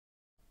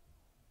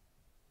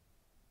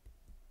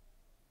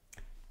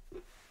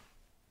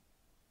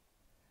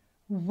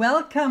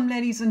Welcome,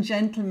 ladies and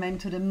gentlemen,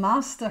 to the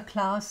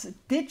masterclass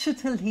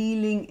Digital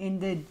Healing in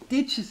the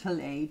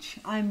Digital Age.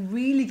 I'm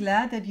really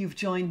glad that you've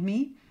joined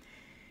me.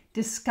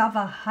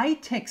 Discover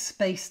high-tech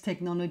space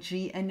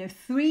technology and a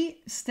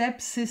 3-step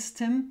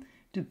system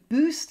to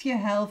boost your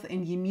health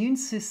and immune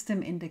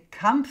system in the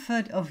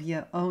comfort of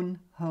your own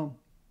home.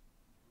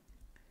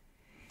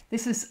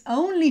 This is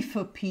only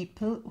for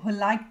people who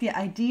like the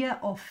idea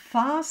of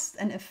fast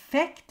and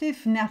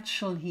effective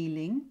natural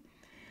healing,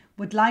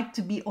 would like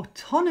to be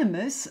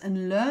autonomous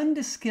and learn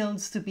the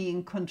skills to be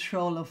in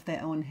control of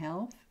their own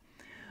health,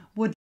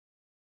 would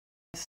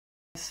like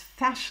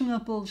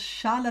fashionable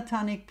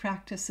charlatanic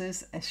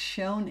practices as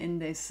shown in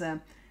this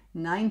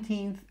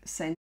 19th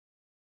century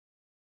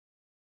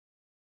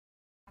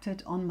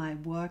on my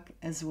work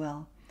as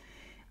well.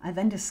 I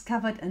then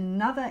discovered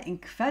another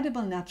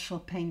incredible natural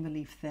pain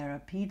relief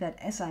therapy that,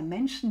 as I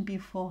mentioned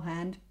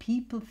beforehand,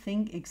 people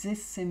think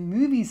exists in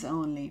movies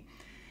only.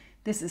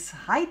 This is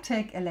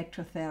high-tech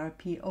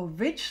electrotherapy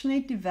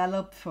originally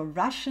developed for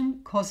Russian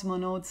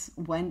cosmonauts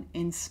when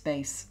in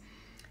space.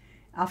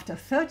 After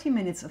 30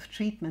 minutes of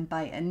treatment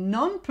by a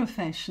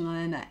non-professional,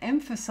 and I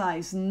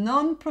emphasize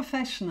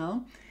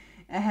non-professional,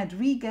 I had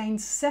regained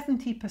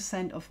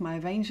 70% of my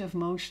range of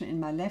motion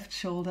in my left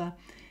shoulder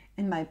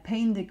and my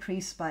pain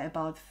decreased by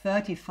about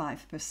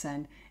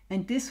 35%.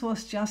 And this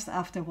was just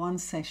after one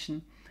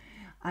session.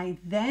 I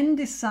then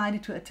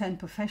decided to attend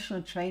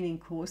professional training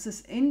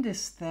courses in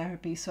this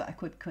therapy so I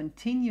could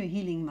continue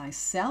healing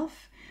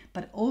myself,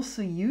 but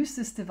also use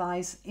this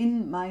device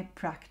in my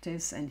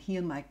practice and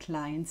heal my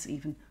clients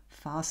even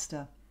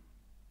faster.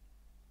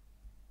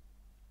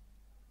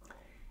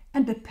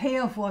 And the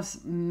payoff was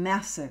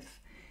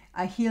massive.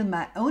 I heal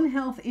my own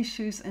health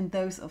issues and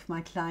those of my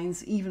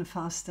clients even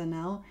faster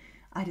now.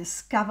 I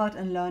discovered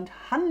and learned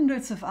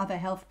hundreds of other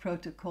health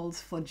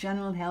protocols for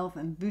general health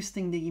and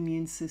boosting the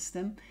immune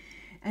system.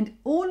 And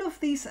all of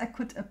these I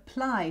could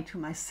apply to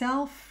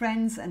myself,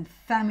 friends and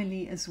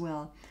family as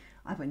well.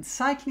 I went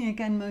cycling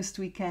again most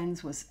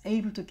weekends, was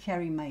able to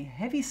carry my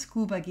heavy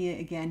scuba gear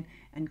again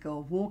and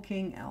go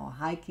walking or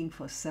hiking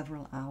for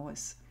several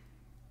hours.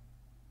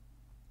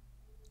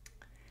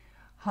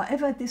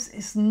 However, this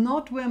is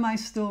not where my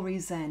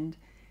stories end.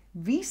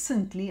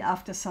 Recently,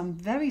 after some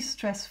very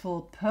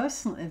stressful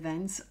personal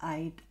events,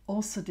 I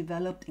also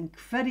developed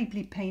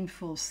incredibly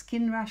painful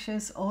skin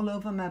rashes all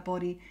over my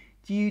body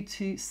due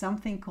to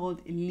something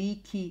called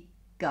leaky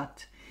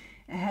gut.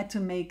 I had to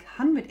make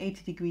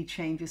 180-degree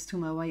changes to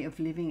my way of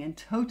living and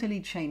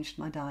totally changed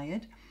my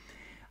diet.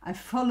 I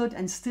followed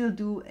and still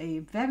do a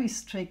very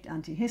strict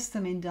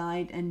antihistamine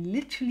diet and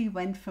literally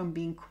went from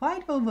being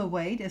quite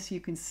overweight, as you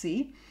can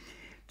see,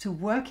 to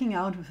working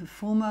out with a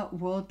former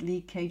World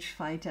League cage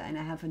fighter, and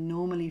I have a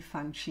normally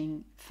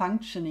functioning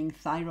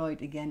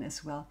thyroid again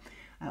as well.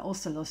 I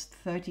also lost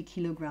 30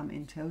 kilograms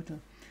in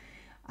total.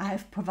 I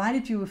have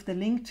provided you with the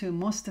link to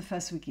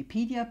Mustafa's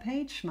Wikipedia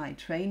page, my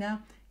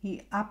trainer.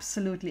 He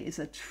absolutely is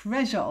a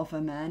treasure of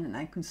a man and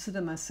I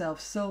consider myself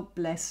so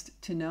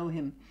blessed to know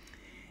him.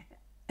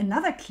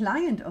 Another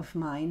client of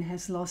mine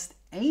has lost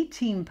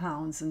 18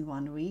 pounds in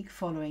 1 week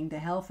following the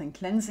health and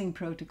cleansing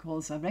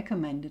protocols I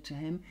recommended to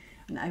him,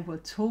 and I will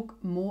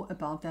talk more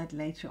about that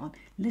later on.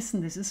 Listen,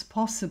 this is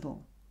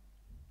possible.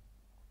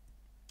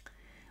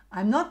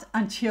 I'm not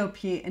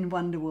Antiope in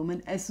Wonder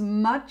Woman, as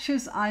much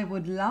as I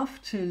would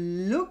love to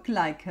look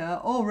like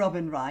her or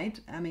Robin Wright.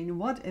 I mean,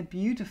 what a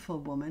beautiful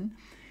woman.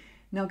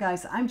 No,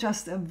 guys, I'm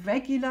just a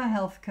regular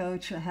health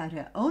coach who had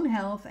her own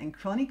health and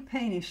chronic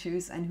pain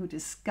issues and who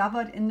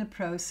discovered in the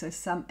process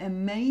some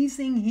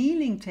amazing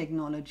healing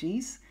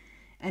technologies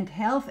and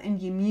health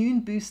and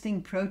immune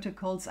boosting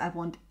protocols I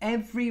want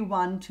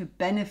everyone to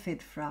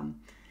benefit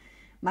from.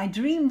 My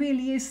dream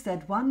really is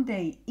that one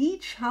day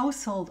each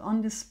household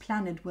on this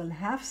planet will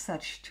have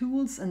such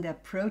tools and their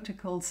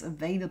protocols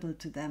available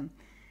to them.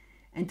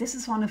 And this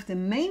is one of the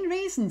main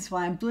reasons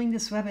why I'm doing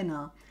this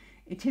webinar.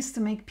 It is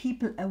to make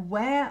people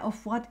aware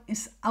of what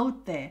is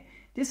out there.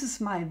 This is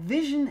my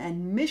vision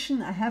and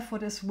mission I have for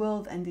this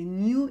world and the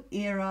new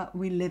era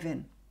we live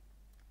in.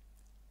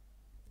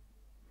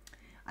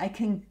 I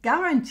can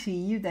guarantee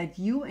you that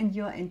you and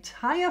your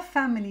entire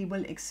family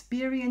will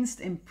experience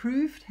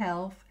improved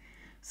health,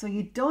 so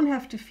you don't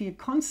have to feel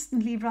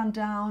constantly run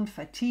down,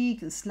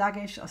 fatigued and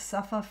sluggish, or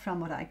suffer from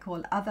what I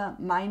call other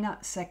minor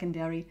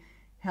secondary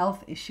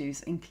health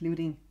issues,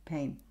 including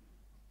pain.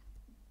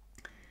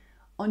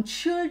 On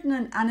children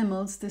and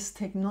animals, this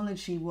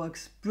technology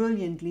works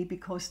brilliantly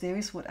because there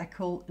is what I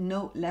call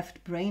no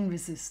left brain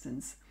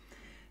resistance.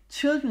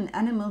 Children and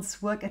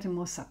animals work at a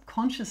more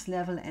subconscious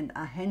level and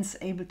are hence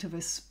able to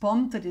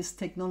respond to this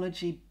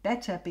technology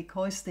better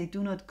because they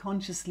do not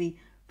consciously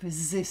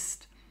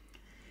resist.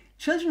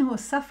 Children who are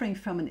suffering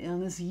from an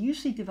illness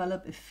usually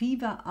develop a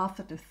fever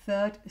after the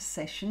 3rd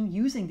session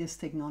using this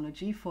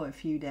technology for a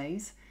few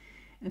days,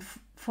 and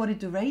for the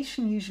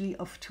duration usually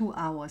of 2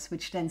 hours,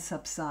 which then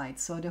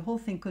subsides. So the whole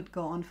thing could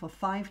go on for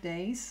 5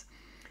 days,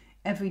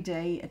 every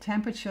day, a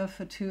temperature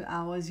for 2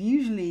 hours,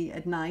 usually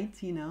at night,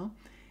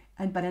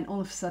 but then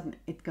all of a sudden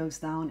it goes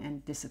down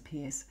and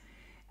disappears.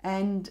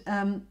 And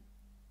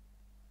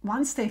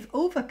once they've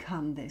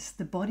overcome this,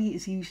 the body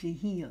is usually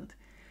healed.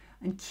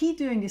 And key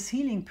during this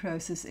healing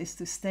process is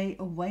to stay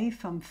away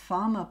from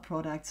pharma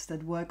products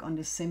that work on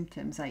the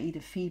symptoms, i.e. the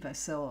fever.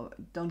 So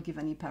don't give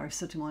any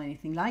paracetamol or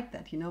anything like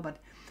that, but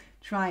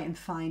try and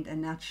find a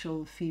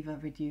natural fever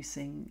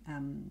reducing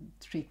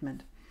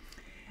treatment.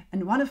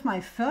 And one of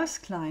my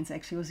first clients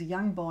actually was a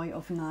young boy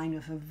of 9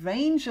 with a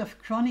range of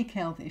chronic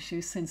health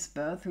issues since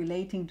birth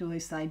relating to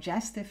his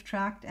digestive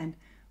tract and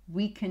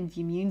weakened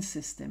immune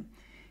system.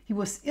 He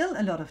was ill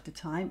a lot of the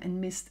time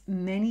and missed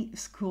many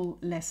school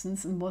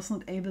lessons and was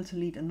not able to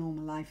lead a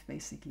normal life,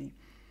 basically.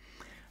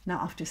 Now,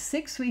 after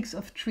 6 weeks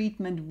of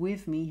treatment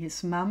with me,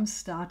 his mum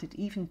started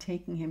even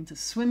taking him to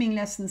swimming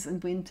lessons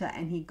in winter,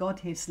 and he got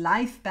his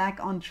life back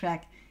on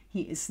track.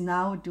 He is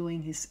now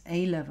doing his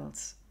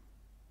A-levels.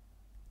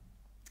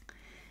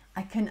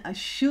 I can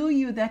assure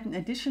you that in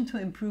addition to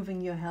improving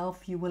your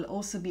health, you will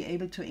also be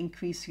able to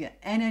increase your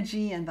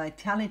energy and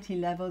vitality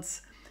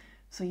levels,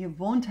 so you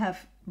won't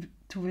have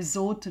to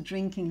resort to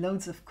drinking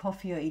loads of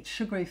coffee or eat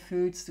sugary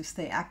foods to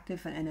stay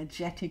active and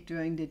energetic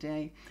during the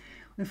day.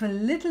 With a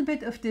little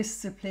bit of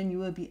discipline, you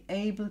will be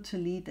able to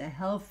lead a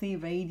healthy,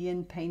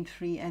 radiant,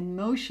 pain-free and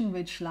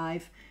motion-rich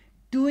life,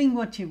 doing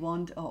what you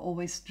want or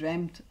always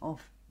dreamt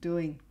of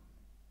doing.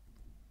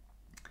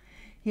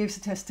 Here's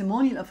a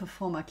testimonial of a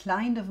former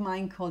client of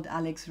mine called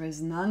Alex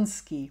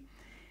Resnansky.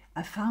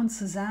 I found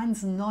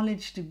Suzanne's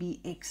knowledge to be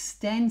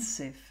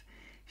extensive.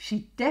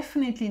 She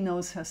definitely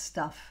knows her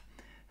stuff.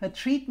 Her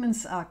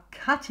treatments are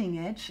cutting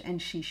edge and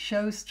she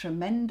shows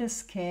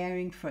tremendous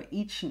caring for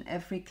each and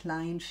every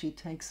client she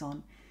takes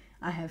on.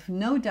 I have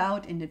no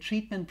doubt in the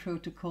treatment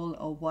protocol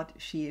or what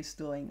she is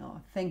doing.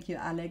 Oh, thank you,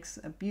 Alex.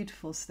 A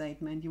beautiful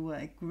statement. You were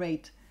a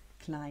great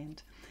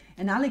client.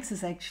 And Alex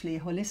is actually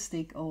a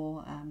holistic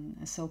or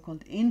a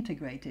so-called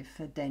integrative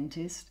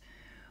dentist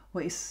who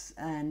is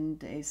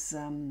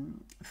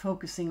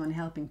focusing on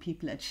helping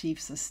people achieve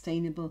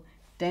sustainable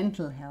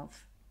dental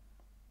health.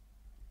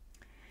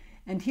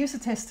 And here's a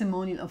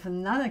testimonial of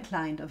another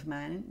client of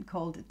mine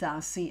called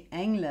Darcy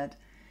Englert.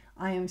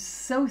 I am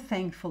so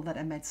thankful that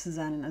I met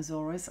Suzanne in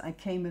Azores. I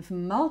came with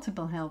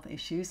multiple health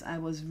issues I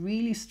was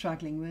really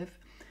struggling with.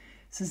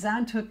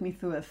 Suzanne took me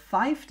through a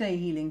 5-day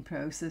healing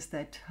process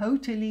that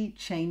totally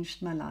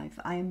changed my life.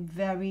 I am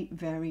very,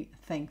 very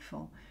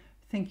thankful.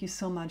 Thank you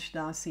so much,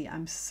 Darcy.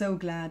 I'm so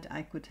glad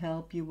I could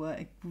help. You were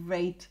a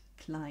great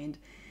client.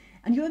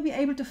 And you will be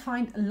able to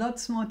find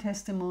lots more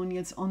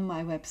testimonials on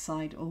my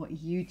website or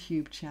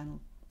YouTube channel.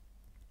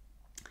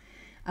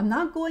 I'm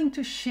now going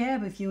to share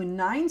with you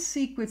 9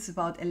 secrets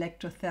about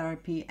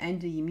electrotherapy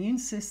and the immune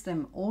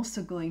system. I'm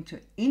also going to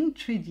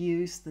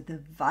introduce the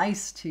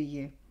device to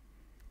you.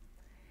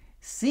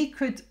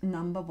 Secret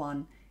number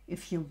 1.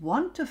 If you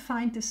want to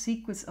find the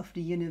secrets of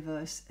the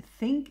universe,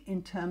 think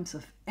in terms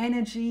of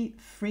energy,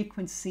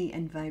 frequency,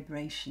 and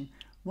vibration.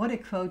 What a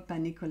quote by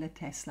Nikola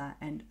Tesla,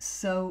 and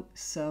so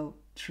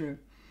true.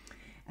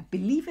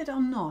 Believe it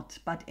or not,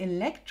 but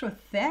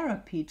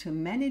electrotherapy to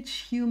manage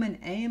human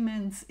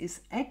ailments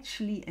is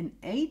actually an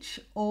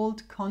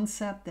age-old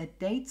concept that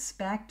dates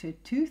back to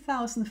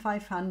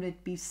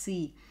 2500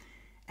 BC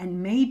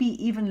and maybe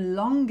even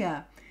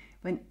longer,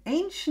 when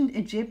ancient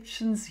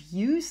Egyptians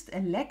used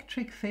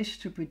electric fish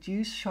to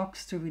produce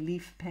shocks to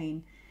relieve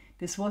pain.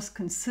 This was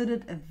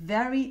considered a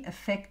very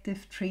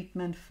effective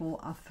treatment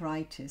for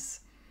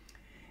arthritis.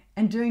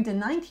 And during the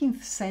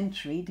 19th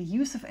century, the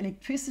use of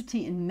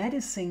electricity in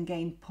medicine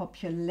gained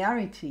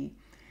popularity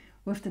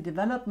with the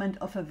development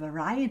of a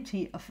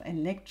variety of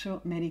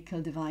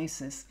electromedical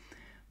devices.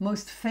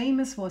 Most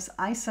famous was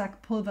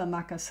Isaac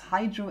Pulvermacher's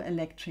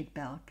hydroelectric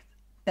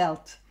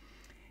belt.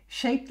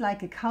 Shaped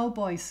like a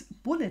cowboy's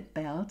bullet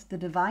belt, the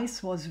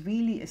device was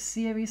really a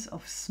series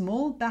of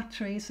small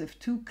batteries with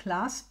 2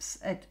 clasps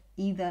at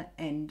either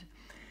end.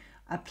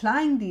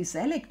 Applying these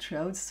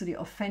electrodes to the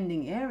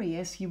offending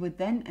areas, you would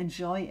then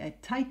enjoy a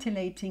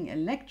titillating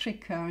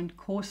electric current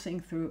coursing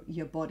through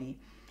your body.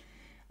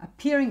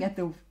 Appearing at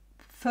the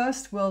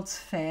First World's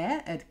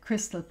Fair at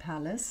Crystal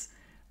Palace,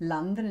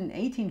 London in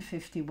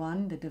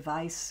 1851, the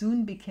device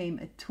soon became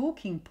a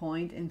talking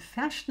point in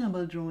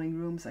fashionable drawing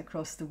rooms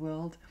across the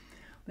world,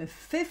 with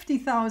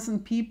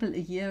 50,000 people a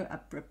year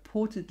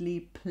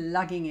reportedly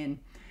plugging in.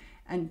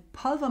 And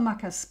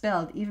Pulvermacher's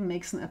belt even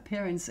makes an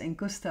appearance in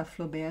Gustave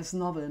Flaubert's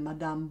novel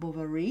Madame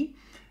Bovary,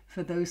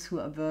 for those who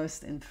are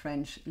versed in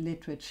French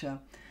literature.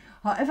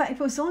 However, it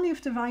was only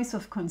with the rise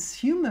of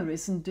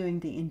consumerism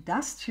during the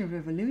Industrial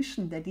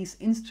Revolution that these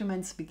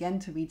instruments began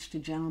to reach the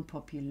general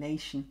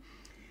population.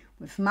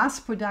 With mass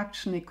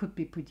production, it could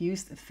be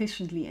produced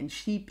efficiently and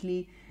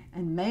cheaply,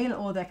 and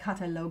mail-order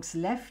catalogs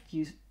let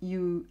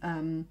you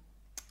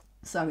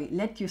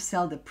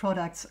sell the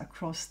products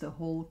across the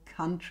whole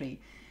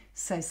country,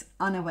 says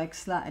Anna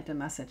Wexler at the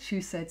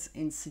Massachusetts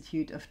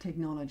Institute of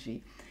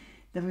Technology.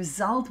 The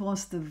result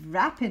was the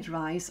rapid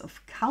rise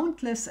of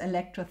countless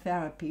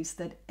electrotherapies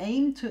that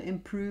aim to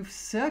improve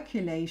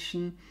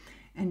circulation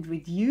and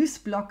reduce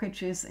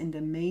blockages in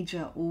the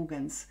major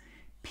organs.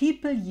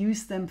 People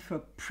use them for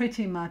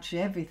pretty much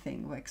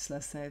everything,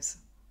 Wexler says.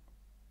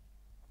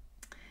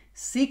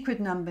 Secret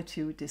number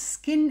 2, the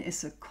skin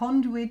is a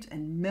conduit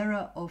and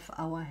mirror of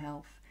our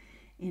health.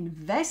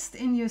 Invest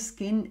in your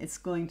skin, it's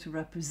going to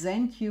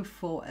represent you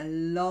for a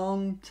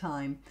long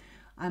time.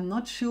 I'm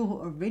not sure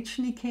who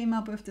originally came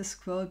up with this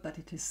quote, but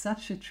it is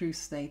such a true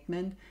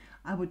statement.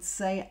 I would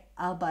say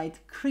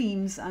albeit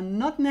creams are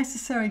not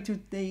necessarily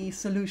the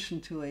solution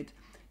to it.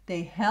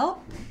 They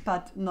help,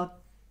 but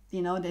not,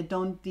 they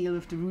don't deal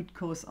with the root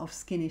cause of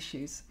skin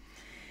issues.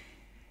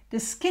 The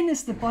skin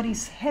is the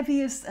body's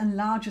heaviest and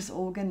largest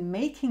organ,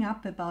 making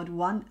up about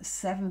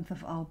 1/7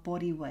 of our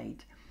body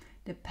weight.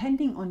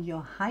 Depending on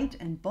your height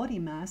and body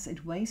mass,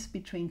 it weighs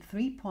between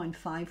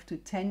 3.5 to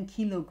 10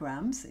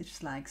 kilograms,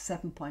 it's like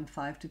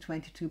 7.5 to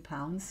 22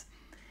 pounds,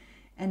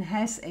 and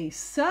has a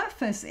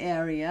surface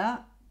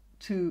area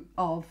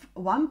of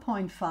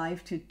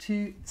 1.5 to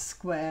 2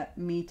 square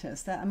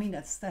meters.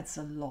 That's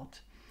a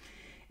lot.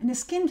 And the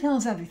skin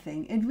tells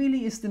everything. It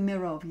really is the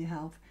mirror of your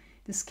health.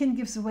 The skin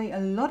gives away a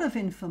lot of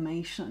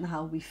information on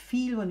how we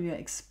feel when we are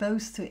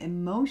exposed to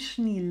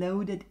emotionally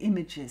loaded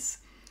images,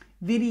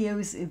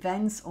 videos,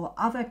 events, or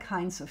other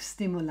kinds of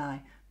stimuli,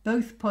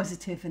 both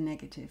positive and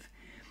negative.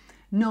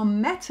 No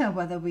matter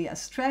whether we are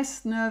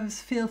stressed,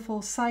 nervous,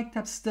 fearful, psyched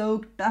up,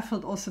 stoked,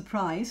 baffled, or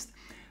surprised,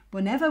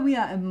 whenever we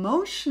are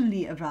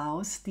emotionally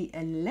aroused, the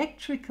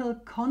electrical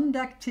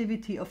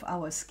conductivity of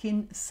our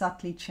skin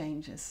subtly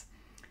changes.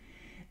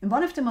 And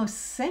one of the most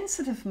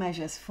sensitive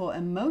measures for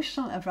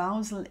emotional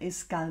arousal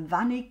is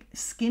galvanic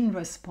skin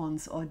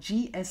response, or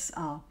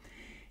GSR.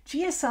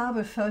 GSR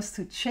refers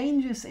to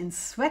changes in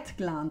sweat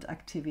gland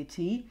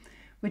activity,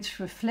 which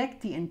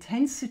reflect the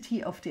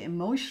intensity of the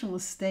emotional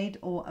state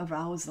or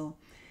arousal.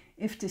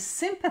 If the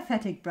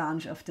sympathetic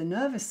branch of the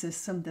nervous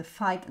system, the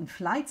fight and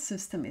flight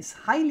system, is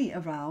highly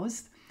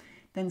aroused,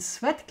 then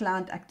sweat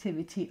gland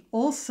activity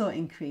also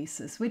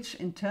increases, which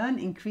in turn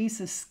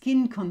increases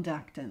skin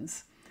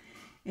conductance.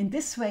 In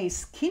this way,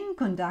 skin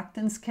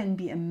conductance can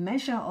be a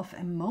measure of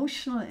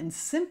emotional and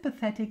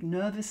sympathetic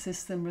nervous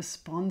system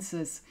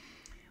responses.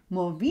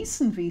 More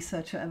recent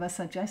research, however,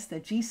 suggests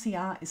that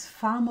GCR is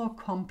far more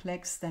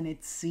complex than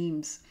it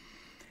seems.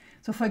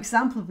 So, for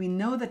example, we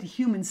know that the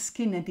human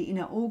skin and the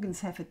inner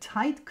organs have a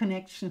tight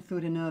connection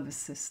through the nervous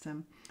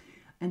system.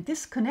 And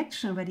this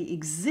connection already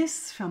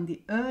exists from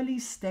the early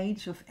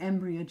stage of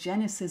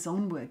embryogenesis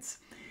onwards,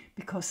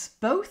 because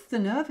both the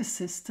nervous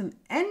system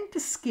and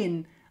the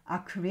skin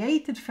are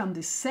created from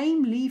the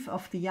same leaf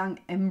of the young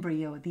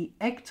embryo, the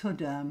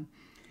ectoderm.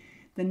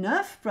 The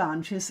nerve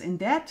branches, in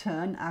their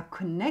turn, are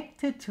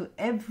connected to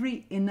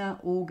every inner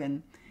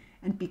organ.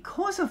 And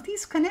because of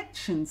these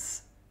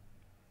connections,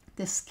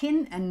 the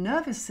skin and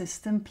nervous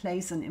system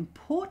plays an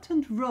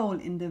important role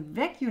in the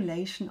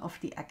regulation of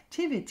the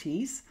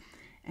activities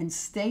and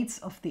states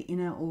of the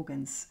inner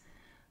organs.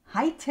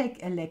 High-tech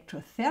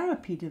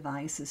electrotherapy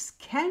devices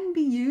can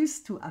be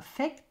used to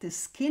affect the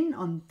skin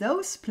on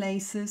those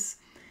places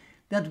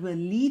that will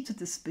lead to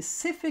the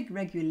specific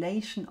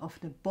regulation of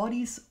the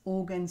body's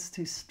organs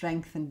to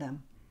strengthen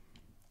them.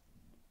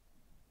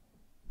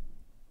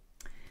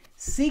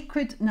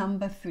 Secret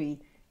number 3.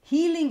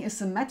 Healing is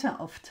a matter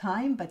of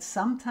time, but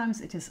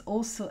sometimes it is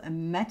also a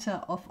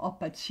matter of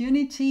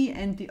opportunity,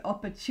 and the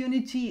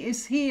opportunity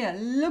is here.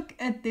 Look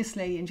at this,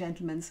 ladies and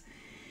gentlemen.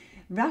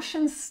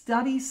 Russian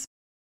studies